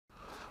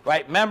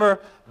right? Remember,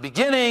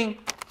 beginning,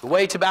 the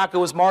way tobacco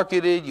was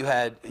marketed, you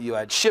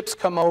had ships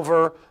come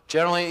over,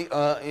 generally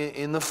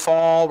in the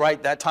fall,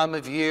 right, that time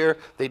of year.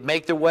 They'd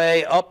make their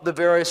way up the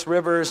various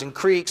rivers and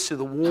creeks to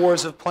the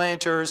wharves of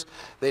planters.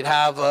 They'd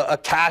have a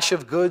cache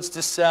of goods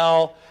to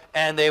sell,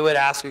 and they would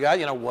ask a guy,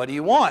 you know, what do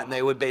you want? And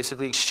they would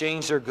basically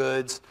exchange their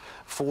goods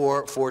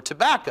for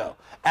tobacco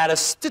at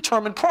a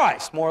determined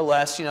price, more or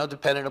less, you know,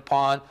 dependent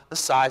upon the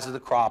size of the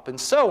crop and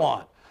so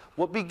on.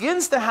 What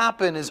begins to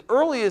happen as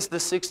early as the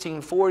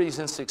 1640s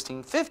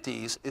and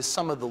 1650s is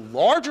some of the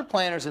larger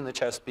planters in the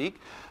Chesapeake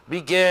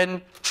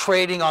begin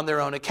trading on their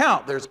own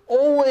account. There's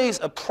always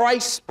a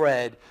price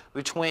spread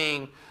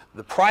between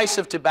the price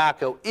of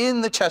tobacco in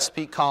the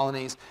Chesapeake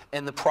colonies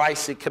and the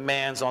price it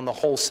commands on the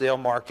wholesale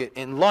market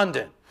in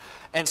London.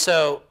 And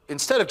so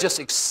instead of just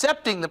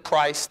accepting the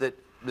price that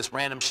this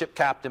random ship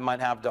captain might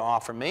have to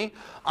offer me,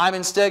 I'm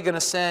instead going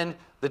to send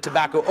the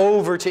tobacco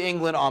over to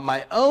England on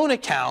my own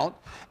account,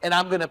 and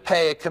I'm going to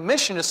pay a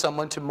commission to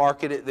someone to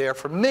market it there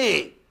for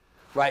me.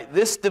 Right?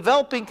 This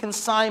developing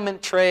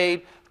consignment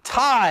trade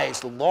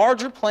ties the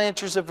larger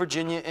planters of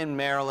Virginia and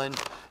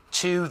Maryland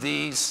to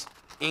these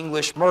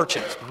English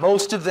merchants,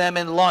 most of them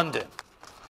in London.